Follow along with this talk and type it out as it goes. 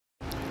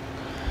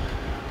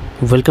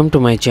Welcome to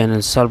my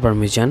channel Solver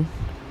Mission.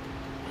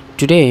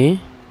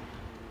 Today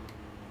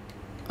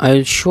I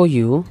will show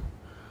you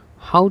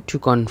how to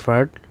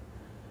convert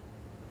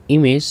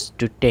image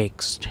to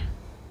text.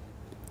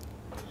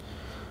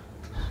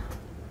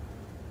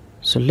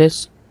 So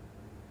let's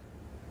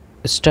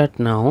start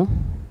now.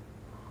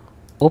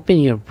 Open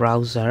your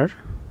browser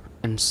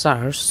and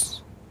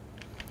search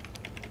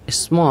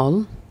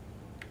small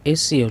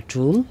SEO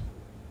tool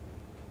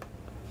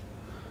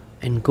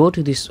and go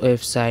to this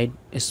website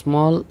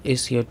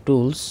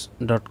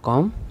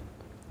smallseotools.com.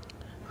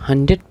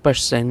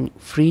 100%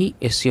 free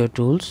SEO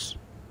tools.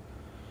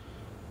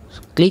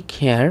 So click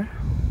here.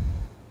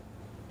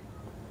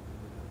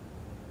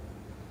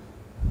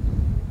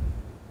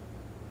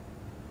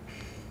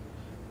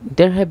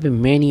 There have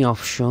been many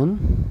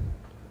options.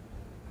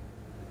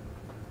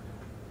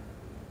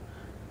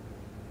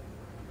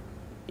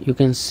 You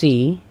can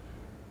see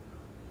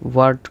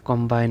word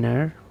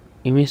combiner,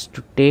 image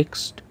to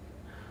text.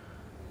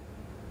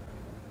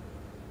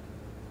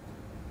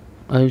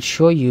 I'll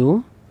show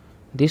you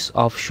this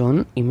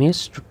option,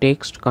 image to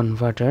text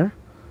converter.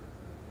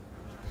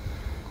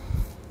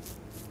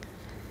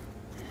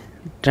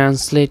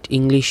 Translate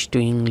English to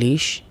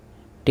English,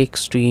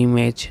 text to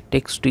image,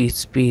 text to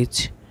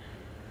speech.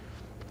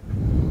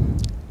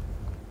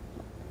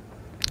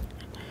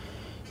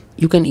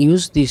 You can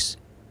use this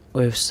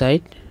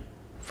website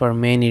for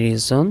many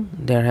reasons.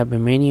 There have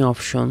been many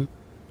options.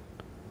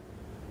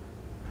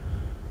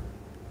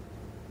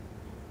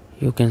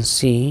 You can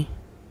see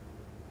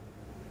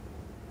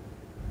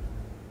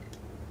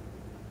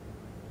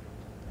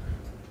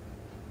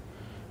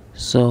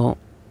so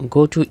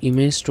go to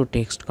image to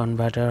text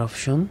converter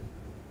option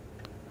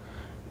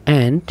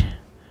and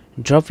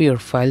drop your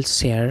files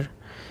here,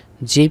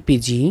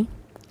 JPG,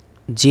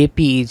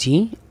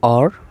 JPEG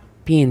or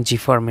PNG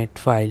format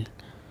file.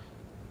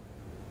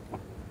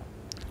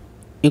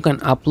 You can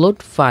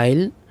upload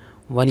file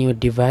on your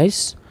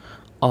device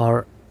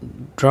or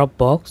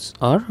Dropbox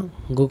or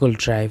Google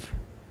Drive,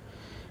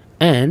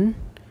 and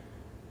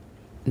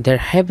there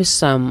have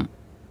some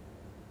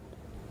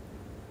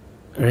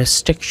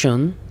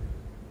restriction.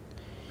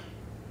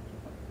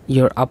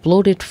 Your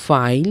uploaded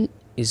file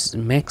is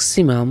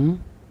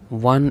maximum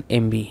 1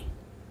 MB.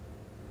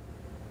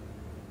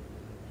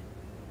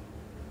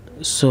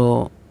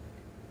 So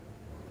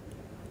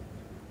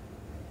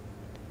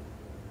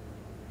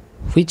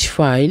which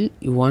file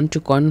you want to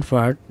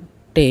convert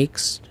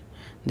text,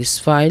 this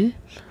file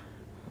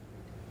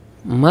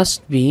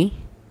must be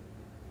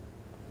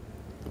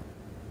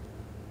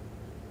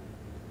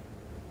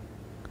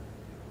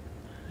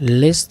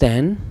less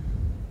than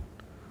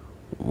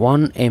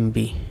 1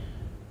 MB.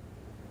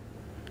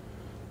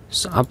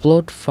 So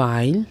upload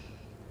file,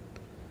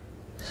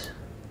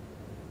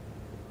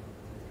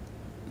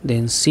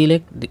 then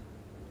select the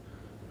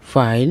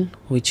file,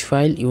 which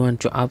file you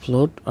want to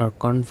upload or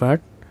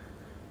convert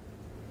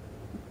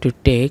to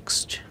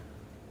text,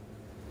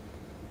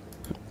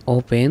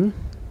 open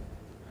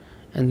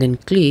and then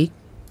click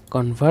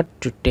convert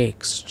to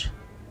text.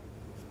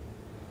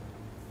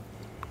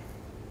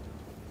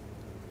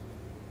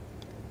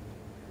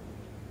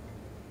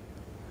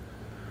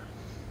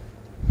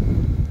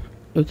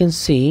 You can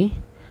see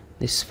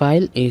this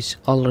file is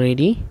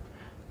already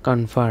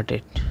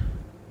converted.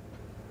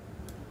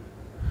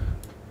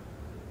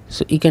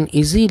 So you can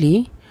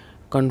easily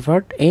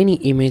convert any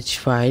image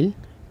file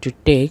to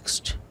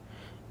text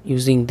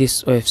using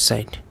this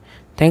website.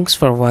 Thanks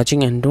for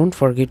watching and don't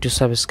forget to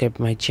subscribe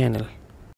my channel.